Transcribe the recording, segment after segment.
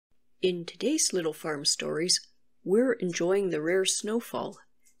In today's Little Farm Stories, we're enjoying the rare snowfall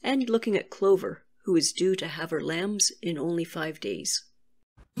and looking at Clover, who is due to have her lambs in only 5 days.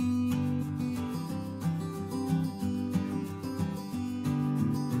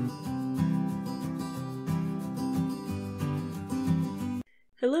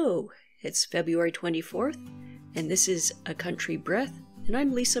 Hello, it's February 24th, and this is A Country Breath, and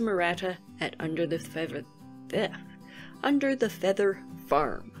I'm Lisa Murata at Under the Feather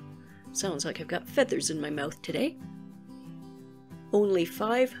Farm. Sounds like I've got feathers in my mouth today. Only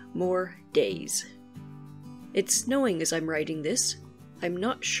 5 more days. It's snowing as I'm writing this. I'm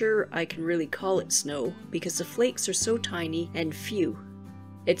not sure I can really call it snow because the flakes are so tiny and few.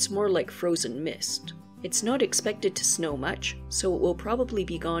 It's more like frozen mist. It's not expected to snow much, so it will probably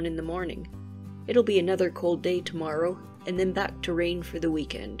be gone in the morning. It'll be another cold day tomorrow, and then back to rain for the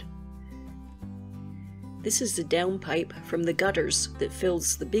weekend. This is the downpipe from the gutters that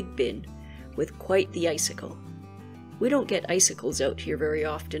fills the big bin, with quite the icicle. We don't get icicles out here very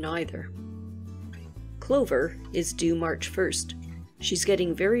often either. Clover is due March 1st. She's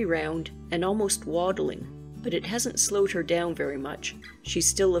getting very round and almost waddling, but it hasn't slowed her down very much. She's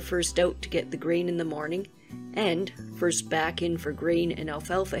still the first out to get the grain in the morning, and first back in for grain and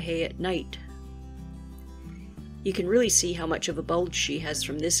alfalfa hay at night. You can really see how much of a bulge she has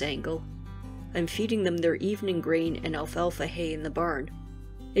from this angle. I'm feeding them their evening grain and alfalfa hay in the barn.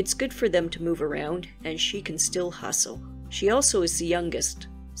 It's good for them to move around, and she can still hustle. She also is the youngest,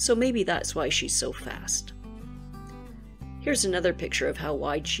 so maybe that's why she's so fast. Here's another picture of how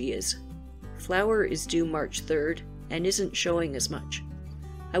wide she is. Flower is due March 3rd and isn't showing as much.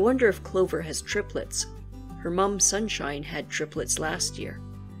 I wonder if Clover has triplets. Her mum Sunshine had triplets last year.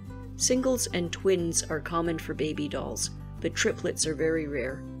 Singles and twins are common for baby dolls, but triplets are very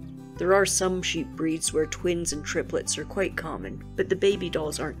rare. There are some sheep breeds where twins and triplets are quite common, but the baby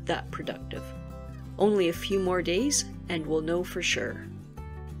dolls aren't that productive. Only a few more days and we'll know for sure.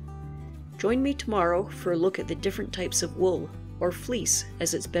 Join me tomorrow for a look at the different types of wool, or fleece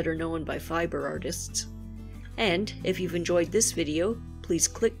as it's better known by fiber artists. And if you've enjoyed this video, please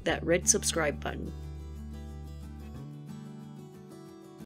click that red subscribe button.